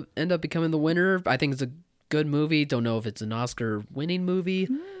Book didn't end up becoming the winner. I think it's a good movie. Don't know if it's an Oscar-winning movie.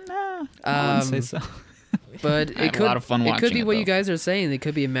 I wouldn't say so. But I had a lot of fun it could watching be it, what you though. guys are saying. It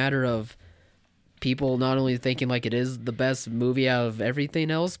could be a matter of people not only thinking like it is the best movie out of everything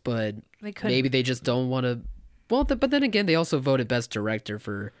else, but They could maybe they just don't want to. Well, but then again, they also voted best director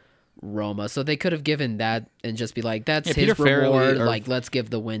for Roma, so they could have given that and just be like, "That's Yeah, his Peter Farrelly, reward. or Like, let's give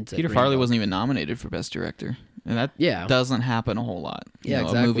the win to Peter Green Farley Book." wasn't even nominated for Best Director, and that Yeah. doesn't happen a whole lot. Yeah, A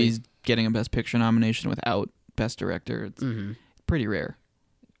exactly. movie's getting a Best Picture nomination without Best Director. It's pretty rare.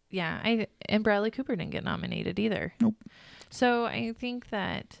 Yeah, and Bradley Cooper didn't get nominated either. Nope. So I think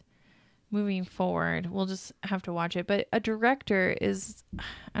that moving forward, we'll just have to watch it. But a director is,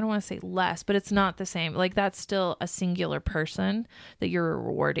 I don't want to say less, but it's not the same. Like, that's still a singular person that you're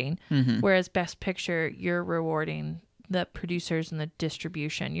rewarding. Whereas Best Picture, you're rewarding the producers and the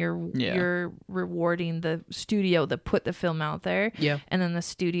distribution. Yeah. You're rewarding the studio that put the film out there, Yeah. and then the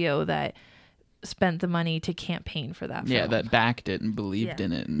studio that spent the money to campaign for that film. Yeah, that backed it and believed Yeah.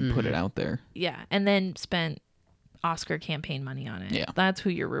 in it and put it out there. Yeah, and then spent Oscar campaign money on it. Yeah. That's who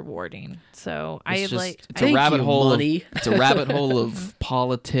you're rewarding. So It's I it's a rabbit hole. money. It's a rabbit hole of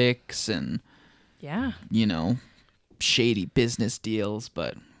politics and yeah. shady business deals.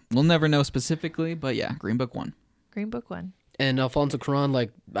 But we'll never know specifically. But yeah, Green Book won. Green Book won. And Alfonso Cuarón,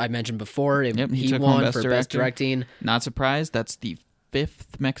 like I mentioned before, Yep, he he took home won Best for Best Director. Directing. Not surprised. That's the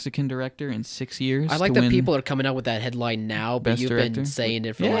 5th Mexican director in 6 years. I like to that win people are coming out with that headline now, but Best you've Director. been saying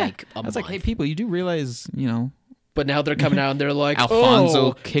it for Yeah. like a I was month. like, hey, people, you do realize, But now they're coming out and they're like, Alfonso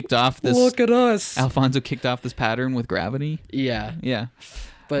oh, kicked off this. look at us. Alfonso kicked off this pattern with Gravity. Yeah, Yeah,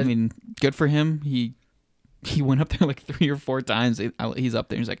 but I mean, good for him. He went up there like 3 or 4 times. He's up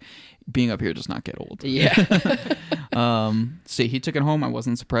there. He's like, being up here does not get old. yeah, So he took it home. I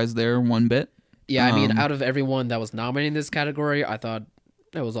wasn't surprised there one bit. yeah. I mean, out of everyone that was nominated in this category, I thought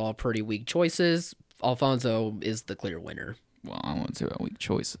it was all pretty weak choices. Alfonso is the clear winner. Well, I won't say about weak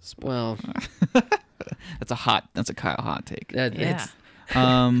choices, but Well, that's a Kyle hot take. Yeah. it's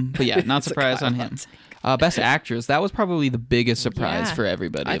But yeah, not It's a surprised Kyle on him. Best actress. That was probably the biggest surprise Yeah. for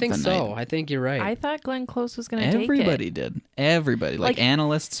everybody. I of think the so. night. I think you're right. I thought Glenn Close was going to take it. Everybody did. Everybody, like Like,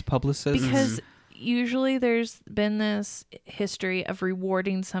 analysts, publicists. Because usually there's been this history of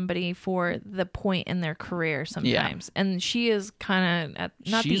rewarding somebody for the point in their career sometimes. And she is kind of at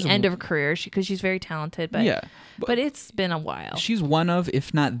not She's the end of her career because she's very talented, but yeah, but it's been a while. she's one of,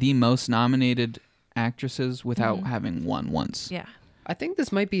 if not the most nominated actresses without having won once. Yeah. I think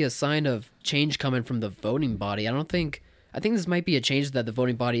this might be a sign of change coming from the voting body. I think this might be a change that the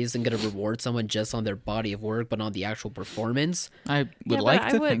voting body isn't going to reward someone just on their body of work, but on the actual performance. I would Yeah, like but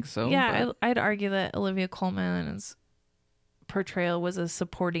to I would- think so. Yeah, but I'd argue that Olivia Colman's portrayal was a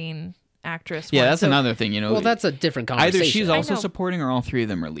supporting actress. yeah, one. that's So- another thing. Well, that's a different conversation. Either she's I also know. supporting or all 3 of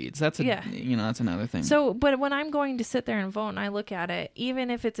them are leads. That's Yeah. that's another thing. So, but when I'm going to sit there and vote and I look at it,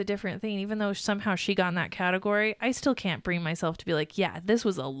 even if it's a different thing, even though somehow she got in that category, I still can't bring myself to be like, yeah, this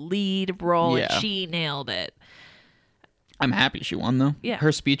was a lead role Yeah. and she nailed it. I'm happy she won though. Yeah.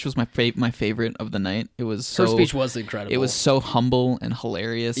 Her speech was my favorite of the night. It was Her so speech was incredible. it was so humble and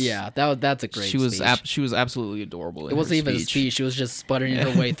hilarious. yeah, that's a great. she was speech. she was absolutely adorable. It wasn't even a speech. She was just sputtering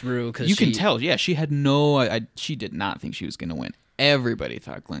her way through because You can tell. Yeah, she had she did not think she was going to win. Everybody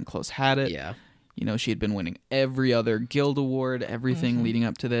thought Glenn Close had it. Yeah, She had been winning every other Guild Award, everything Mm-hmm. leading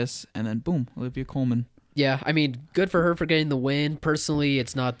up to this, and then boom, Olivia Colman. yeah. I mean, good for her for getting the win. Personally,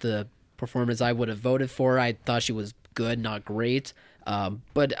 it's not the performance I would have voted for. I thought she was good, not great.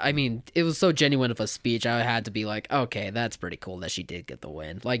 But I mean, it was so genuine of a speech. I had to be like, okay, that's pretty cool that she did get the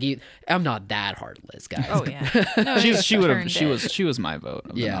win. Like, I'm not that heartless, guys. Oh yeah, no, She was my vote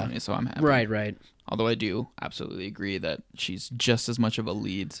of the Yeah. nominee, so I'm happy. right. Although I do absolutely agree that she's just as much of a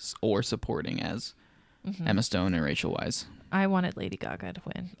lead or supporting as Mm-hmm. Emma Stone and Rachel Weisz. I wanted Lady Gaga to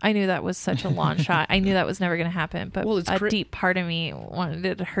win. I knew that was such a long shot. I knew that was never going to happen. But Well, it's a deep part of me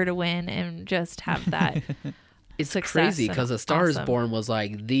wanted her to win and just have that. It's success crazy and because A Star Is awesome. Born was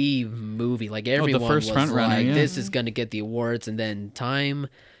like the movie. Like everyone first was front runner, like, yeah. this is going to get the awards, and then Time,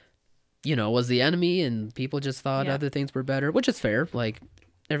 was the enemy, and people just thought Yeah. other things were better, which is fair. Like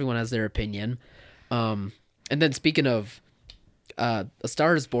everyone has their opinion. And then speaking of A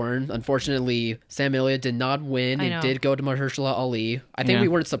Star Is Born, unfortunately, Sam Elliott did not win. I It know. did go to Mahershala Ali. I think Yeah. we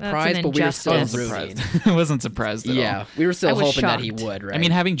weren't surprised, an but we were still injustice. rooting. I wasn't surprised at all. Yeah, we were I still was hoping that he shocked. would. Right? I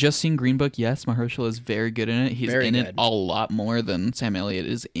mean, having just seen Green Book, yes, Mahershala is very good in it. He's Very in good. it a lot more than Sam Elliott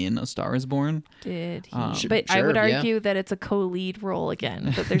is in A Star Is Born. Did he? Um, But I would sure, yeah. argue that it's a co-lead role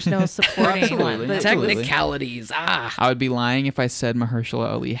again. That there's no supporting Absolutely. one. That- Absolutely. technicalities. I would be lying if I said Mahershala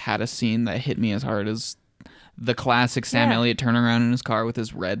Ali had a scene that hit me as hard as the classic Sam Yeah. Elliott turning around in his car with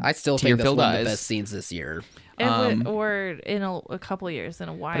his red, I still think that's tear-filled one of eyes. the best scenes this year. It would, or in a couple years, in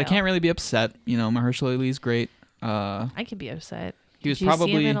a while. But I can't really be upset. Mahershala Ali's great. I can be upset. He was Did you see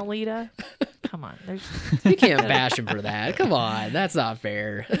probably him in Alita? Come on, there's You can't bash him for that. Come on, that's not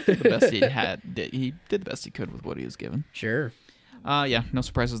fair. the best he had. He did the best he could with what he was given. Sure. Yeah, no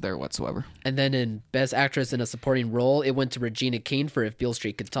surprises there whatsoever. And then in Best Actress in a Supporting Role, it went to Regina King for If Beale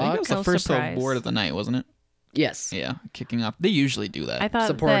Street Could I think Talk. that was the No first surprise. award of the night, wasn't it? Yes. Yeah, kicking off. They usually do that. I thought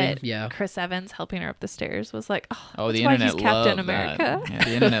Supporting, that yeah. Chris Evans helping her up the stairs was like, oh, that's the why internet he's Captain loved America. that. Yeah,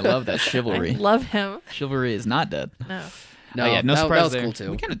 the internet loved that I chivalry. love him. Chivalry is not dead. No, No, Yeah, no that surprise was there. cool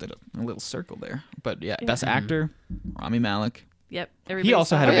too. We kind of did a little circle there, but yeah, best actor, Rami Malek. yep. He everybody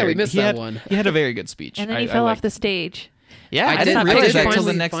also saw had a Oh, yeah, very we missed he that had- one. He had a very good speech. And then I he fell off liked- the stage. Yeah, I I, did- didn't I realize did that until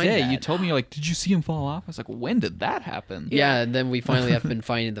finally the next find day. that. You told me, you're like, did you see him fall off? I was like, when did that happen? Yeah, and then we finally have been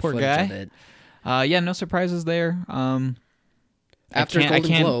finding the Poor footage guy. of it. Yeah, no surprises there. After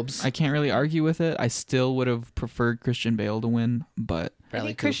Golden Globes. I can't really argue with it. I still would have preferred Christian Bale to win, but I Bradley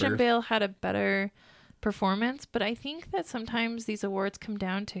think Christian Cooper. Bale had a better performance, but I think that sometimes these awards come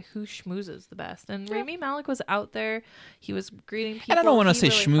down to who schmoozes the best. And Rami Malek was out there. He was greeting people. and I don't want to He say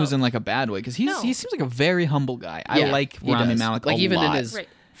really schmooze helped. in like a bad way because he No. seems like a very humble guy. I Yeah, like he Rami does. Malek like a even lot. in his Right.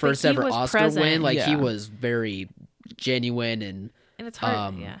 first Like, he ever was Oscar present. win, like he Yeah. was very genuine and And it's hard.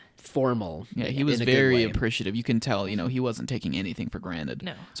 um, yeah. formal. Yeah, he in was a good very way. appreciative. You can tell, he wasn't taking anything for granted.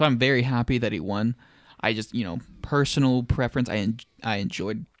 No. So I'm very happy that he won. I just, personal preference, I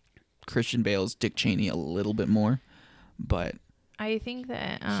enjoyed Christian Bale's Dick Cheney a little bit more, but I think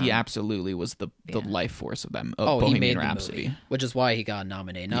that he absolutely was the yeah. life force of them. Of Oh, he Bohemian made Rhapsody. the movie, which is why he got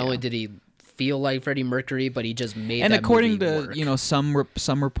nominated. Not Yeah. only did he feel like Freddie Mercury, but he just made And that according movie to work.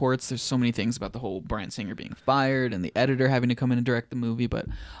 some reports, there's so many things about the whole Bryan Singer being fired and the editor having to come in and direct the movie. But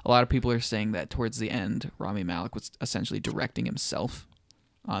a lot of people are saying that towards the end, Rami Malek was essentially directing himself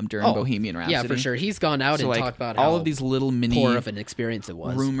during Oh, Bohemian Rhapsody. yeah, for sure. He's gone out So, and like, talked about all how of these little mini poor of an experience it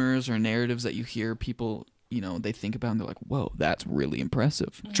was. rumors or narratives that you hear people, they think about and they're like, "Whoa, that's really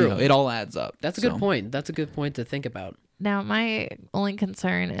impressive." True. It all adds up. That's a So, good point. That's a good point to think about. Now, my only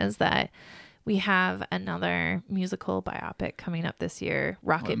concern is that we have another musical biopic coming up this year,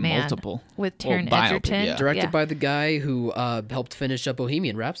 Rocket Man, multiple. with Well, Taron biopic, Egerton. yeah. Directed Yeah. by the guy who helped finish up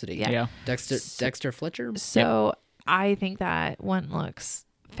Bohemian Rhapsody. Yeah. Dexter Fletcher. So I think that one looks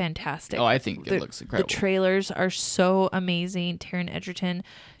fantastic. Oh, I think it looks incredible. The trailers are so amazing. Taron Egerton.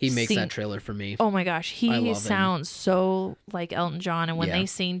 He makes sing- that trailer for me. Oh my gosh, I he love him. sounds so like Elton John, and when Yeah. they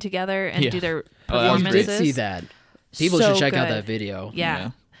sing together and Yeah. do their Oh, that was I great. did performances, see that. People so should check out good. that video.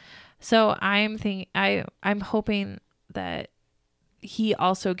 Yeah. So I'm hoping that he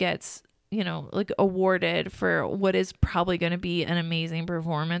also gets, like awarded for what is probably going to be an amazing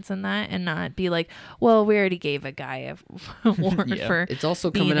performance in that, and not be like, well, we already gave a guy a award Yeah. for. It's also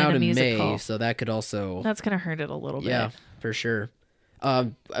being coming out a in musical. May, so that could also That's going to hurt it a little yeah, bit. for sure.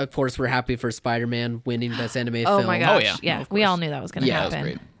 Of course, we're happy for Spider-Man winning Best Animated Oh Film. my gosh. yeah. Yeah. No, of We all course. knew that was going to Yeah, That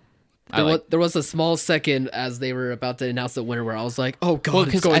happen. was great. There was a small second as they were about to announce the winner where I was like, "Oh God, Well,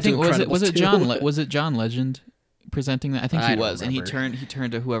 it's because going I think to was it Incredibles 2. was it John Legend presenting that? I think I he don't was, and remember. he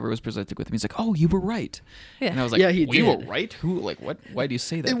turned to whoever was presenting with him. He's like, "Oh, you were right." Yeah. And I was like, Yeah, he "We did. were right? Who? Like what? Why do you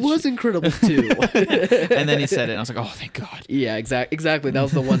say that?" It was Incredibles 2. And then he said it, and I was like, "Oh, thank God." Yeah, exactly. That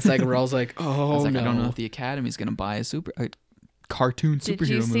was the one second where I was like, "Oh I was like, no." "I don't know if the Academy's going to buy a cartoon superhero Did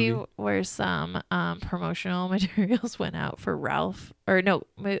you see movie." where some promotional materials went out for Ralph? Or no,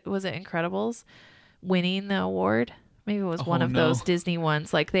 was it Incredibles winning the award? Maybe it was one Oh, of no. those Disney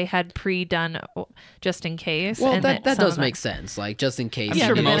ones. Like they had pre-done just in case. Well, and that some does of them- make sense. Like just in case. I'm Yeah,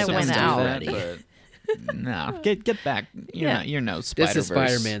 sure but then most it of went them do out that, already. but no, get back. You're no Spider-Verse. This is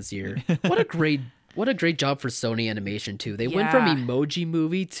Spider-Man's year. What a great job for Sony Animation too. They went from Yeah. Emoji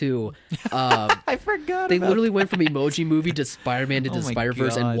Movie to I forgot. they literally went from Emoji Movie to Spider-Man into Oh my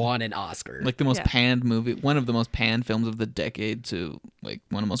Spider-Verse and God. won an Oscar. like the most Yeah. panned movie, one of the most panned films of the decade, to like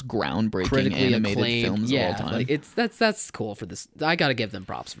one of the most groundbreaking critically animated acclaimed. films Yeah, of all time. like that's cool for this. I got to give them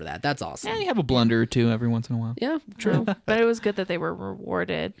props for that. That's awesome. Yeah, you have a blunder or two every once in a while. Yeah, true. But it was good that they were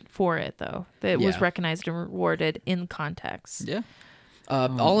rewarded for it, though. That it was Yeah. recognized and rewarded in context. Yeah.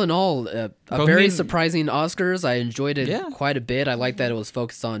 All in all, a Bohemian- very surprising Oscars. I enjoyed it Yeah. quite a bit. I like that it was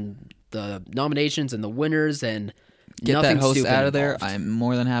focused on the nominations and the winners and Get nothing that host stupid out of there. involved. I'm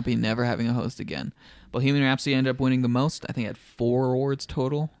more than happy never having a host again. Bohemian Rhapsody ended up winning the most. I think it had 4 awards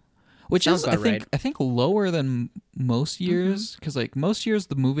total, which Sounds is I about think right. I think lower than most years, because like most years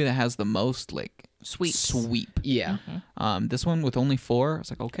the movie that has the most like Sweeps. sweep. Yeah, This one with only 4, I was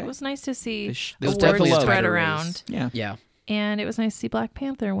like, okay, It was nice to see This was awards definitely a spread tighter around. race. yeah. yeah. And it was nice to see Black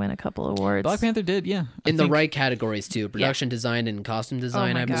Panther win a couple awards. Black Panther did, yeah. I In the think right categories too, production design and costume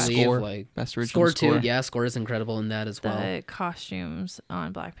design. my I gosh. believe Score. like Best original score too. score. Yeah, score is incredible in that as well. The costumes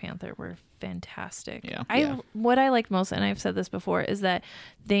on Black Panther were fantastic. Yeah. Yeah. What I liked most, and I've said this before, is that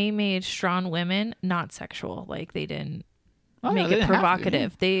they made strong women not sexual. Like they didn't Oh, make they it didn't have to,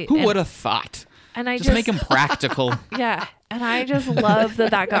 provocative. yeah. They Who and- would have thought? And I Just just make them practical. yeah, and I just love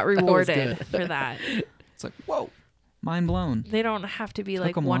that got rewarded good. for that. It's like, whoa, mind blown. They don't have to be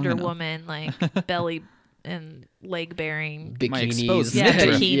like 'em long Wonder enough. Woman, like belly and leg bearing. Bikinis. My exposed Yeah,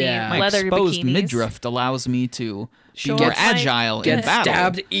 midriff. bikini, Yeah. My leather exposed bikinis. midriff allows me to be Show more off my- agile in Get battle.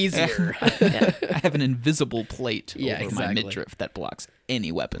 stabbed easier. I have an invisible plate Yeah, over exactly. my midriff that blocks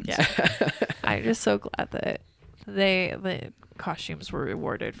any weapons. Yeah. I'm just so glad that the costumes were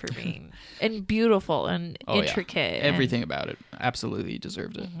rewarded for being and beautiful and intricate. Yeah. Everything about it absolutely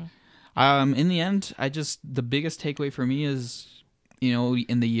deserved it. In the end, the biggest takeaway for me is,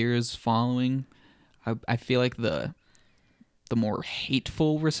 in the years following, I feel like the more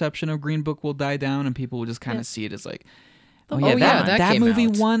hateful reception of Green Book will die down, and people will just kind of see it as like, that came movie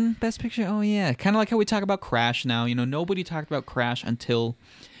out. won Best Picture. Oh yeah, kind of like how we talk about Crash now. Nobody talked about Crash until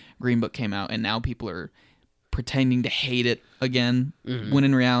Green Book came out, and now people are pretending to hate it again, when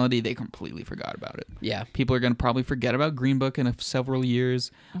in reality they completely forgot about it. Yeah. People are going to probably forget about Green Book in several years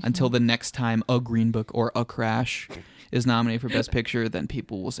until the next time a Green Book or a Crash is nominated for Best Picture. Then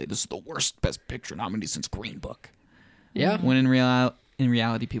people will say this is the worst Best Picture nominee since Green Book. Yeah. When in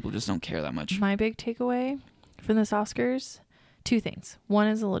reality, people just don't care that much. My big takeaway from this Oscars, 2 things. One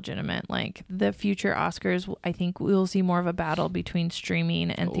is legitimate. Like the future Oscars, I think we'll see more of a battle between streaming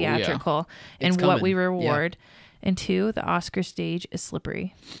and theatrical and It's what we coming. reward. And 2, the Oscar stage is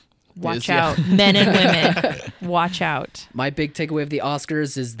slippery. Watch is, yeah. out, men and women. Watch out. My big takeaway of the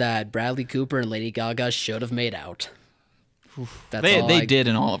Oscars is that Bradley Cooper and Lady Gaga should have made out. That's all They I did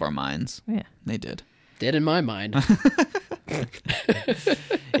in all of our minds. Yeah. They did. did in my mind.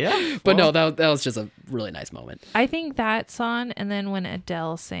 Yeah. But no, that was just a really nice moment. I think that song, and then when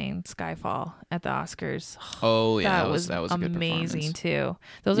Adele sang Skyfall at the Oscars, Oh yeah, that was a good amazing performance. too.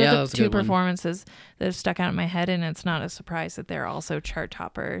 Those Yeah, are that the was a 2 good one. performances that have stuck out in my head, and it's not a surprise that they're also chart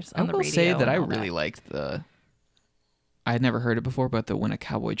toppers on the I will radio. say that and I all really liked I had never heard it before, but the When a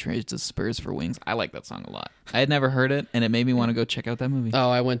Cowboy Trades His Spurs for Wings, I like that song a lot. I had never heard it, and it made me want to go check out that movie. Oh,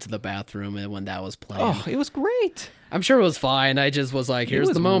 I went to the bathroom and when that was playing. Oh, it was great. I'm sure it was fine. I just was like, here's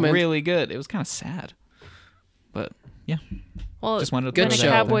it was the moment. Really good. It was kind of sad, but yeah, Well, just wanted to Good when a show.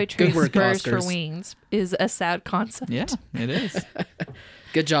 cowboy Good trades work, spurs for Oscars. wings is a sad concept. yeah, it is.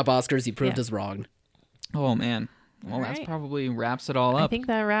 Good job, Oscars. You proved Yeah. us wrong. Oh man. Well, All that's right. probably wraps it all up. I think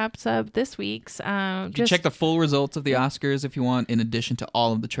that wraps up this week's. You can Just check the full results of the Oscars if you want, in addition to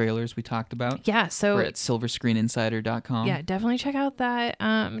all of the trailers we talked about. yeah. So We're at silverscreeninsider.com. yeah, definitely check out that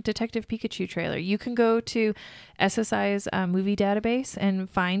Detective Pikachu trailer. You can go to SSI's movie database and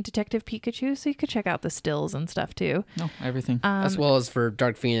find Detective Pikachu, so you could check out the stills and stuff too. No, everything. As well as for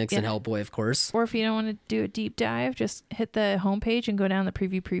Dark Phoenix and yeah. Hellboy, of course. Or if you don't want to do a deep dive, just hit the homepage and go down the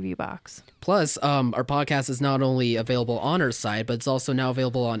preview box. Plus, our podcast is not only available on our site, but it's also now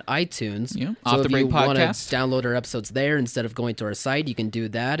available on iTunes. Yeah, So Off the if Break you want to Podcast. download our episodes there instead of going to our site, you can do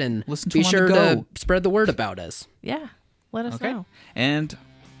that and Listen to be them on the sure go. to spread the word about us. Yeah, let us Okay. know. And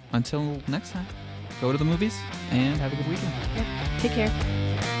until next time, go to the movies and have a good weekend. Take care.